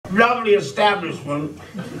Lovely establishment.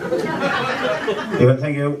 He went,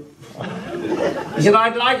 thank you. He said,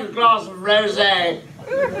 I'd like a glass of rosé.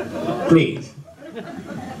 Please.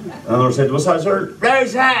 And I said, what's that, sir?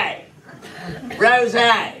 Rosé.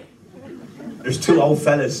 Rosé. There's two old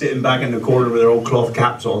fellas sitting back in the corner with their old cloth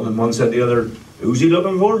caps on, and one said to the other, who's he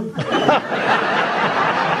looking for?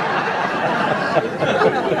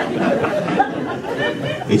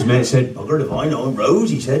 His mate said, bugger if I know, Rose,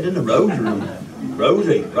 he said, in the Rose room.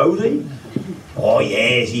 Rosie? Rosie? Oh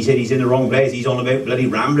yes, he said he's in the wrong place, he's on about bloody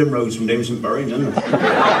Rambling Rose from down St. Burns, isn't it?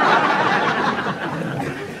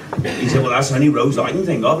 He said, well that's the only Rose I can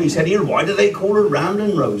think of. He said, here, why do they call her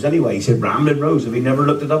Rambling Rose anyway? He said, Rambling Rose, have you never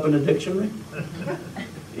looked it up in a dictionary?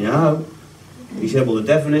 You know? He said, well the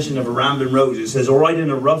definition of a Rambling Rose, it says, alright in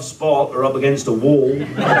a rough spot or up against a wall.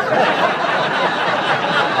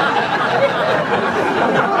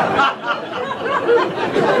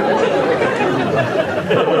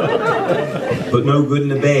 But no good in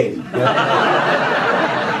the bed.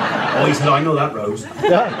 Oh, he said, I know that, Rose. He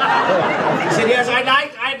said, yes, I'd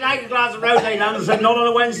like a glass of rosé. And I said, not on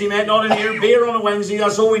a Wednesday, mate, not in here. Beer on a Wednesday,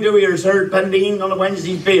 that's all we do here, sir. Pendine on a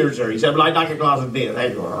Wednesday's beer, sir. He said, well, I'd like a glass of beer.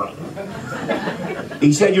 Thank you.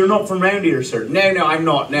 He said, you're not from round here, sir. No, I'm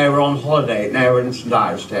not. No, we're on holiday. No, we're in St.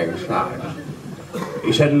 Ives,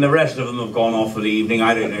 He said, and the rest of them have gone off for the evening.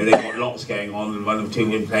 I don't know, they've got lots going on, and one of the two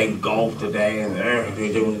been playing golf today, and they're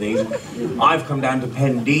doing these. I've come down to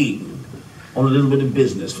Pendine on a little bit of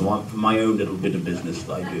business, for my own little bit of business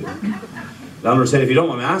that I do. The owner said, if you don't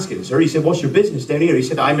mind me asking, sir, he said, what's your business down here? He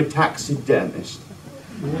said, I'm a taxidermist.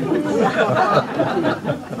 There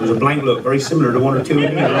was a blank look, very similar to one or two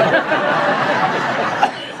in here.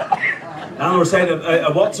 Eleanor said,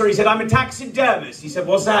 what, sir? He said, I'm a taxidermist. He said,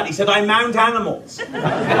 what's that? He said, I mount animals.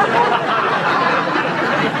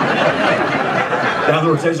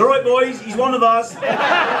 Eleanor says, all right, boys, he's one of us.